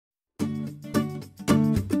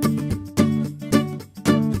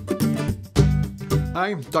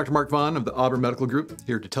Hi, Dr. Mark Vaughan of the Auburn Medical Group,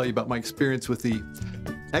 here to tell you about my experience with the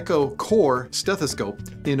EKO Core stethoscope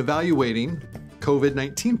in evaluating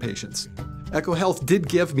COVID-19 patients. EKO Health did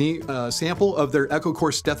give me a sample of their EKO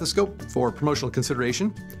Core stethoscope for promotional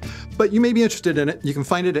consideration, but you may be interested in it. You can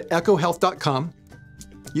find it at ekohealth.com.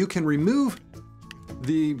 You can remove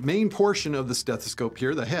the main portion of the stethoscope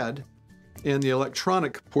here, the head, and the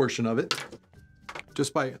electronic portion of it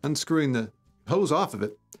just by unscrewing the hose off of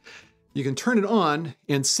it. You can turn it on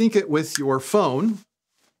and sync it with your phone.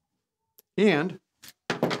 And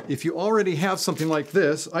if you already have something like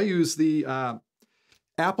this, I use the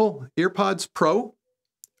Apple EarPods Pro,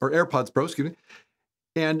 or AirPods Pro, excuse me.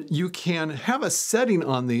 And you can have a setting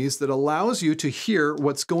on these that allows you to hear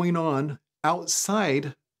what's going on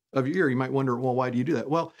outside of your ear. You might wonder, well, why do you do that?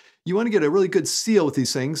 Well, you want to get a really good seal with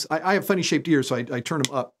these things. I have funny shaped ears, so I turn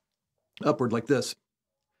them upward like this.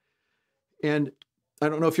 And I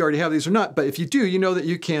don't know if you already have these or not, but if you do, you know that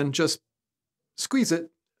you can just squeeze it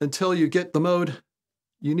until you get the mode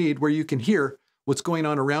you need where you can hear what's going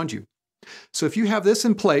on around you. So if you have this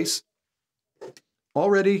in place,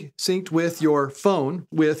 already synced with your phone,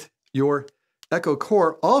 with your EKO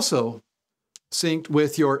Core, also synced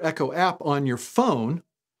with your EKO app on your phone,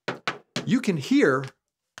 you can hear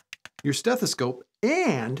your stethoscope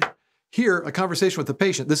and hear a conversation with the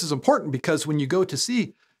patient. This is important because when you go to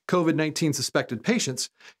see COVID-19 suspected patients,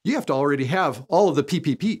 you have to already have all of the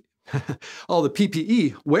PPE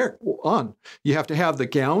on. You have to have the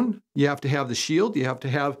gown, you have to have the shield, you have to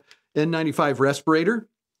have N95 respirator.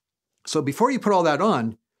 So before you put all that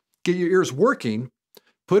on, get your ears working,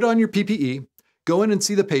 put on your PPE, go in and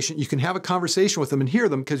see the patient. You can have a conversation with them and hear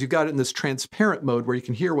them because you've got it in this transparent mode where you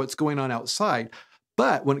can hear what's going on outside.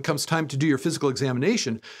 But when it comes time to do your physical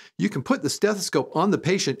examination, you can put the stethoscope on the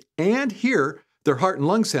patient and hear their heart and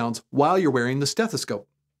lung sounds while you're wearing the stethoscope.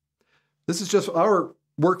 This is just our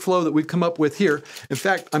workflow that we've come up with here. In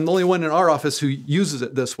fact, I'm the only one in our office who uses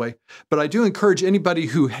it this way, but I do encourage anybody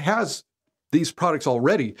who has these products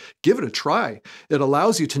already, give it a try. It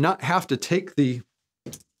allows you to not have to take the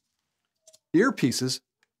earpieces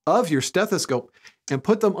of your stethoscope and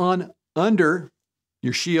put them on under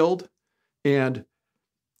your shield and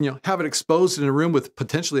have it exposed in a room with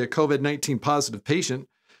potentially a COVID-19 positive patient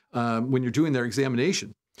when you're doing their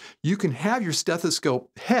examination. You can have your stethoscope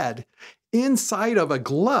head inside of a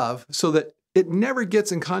glove so that it never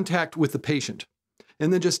gets in contact with the patient,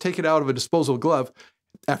 and then just take it out of a disposable glove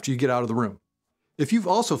after you get out of the room. If you've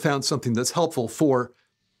also found something that's helpful for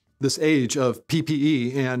this age of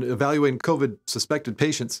PPE and evaluating COVID suspected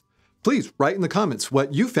patients, please write in the comments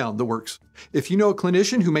what you found that works. If you know a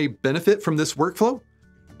clinician who may benefit from this workflow,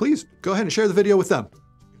 please go ahead and share the video with them.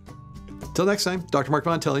 Till next time, Dr. Mark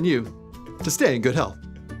Vaughan telling you to stay in good health.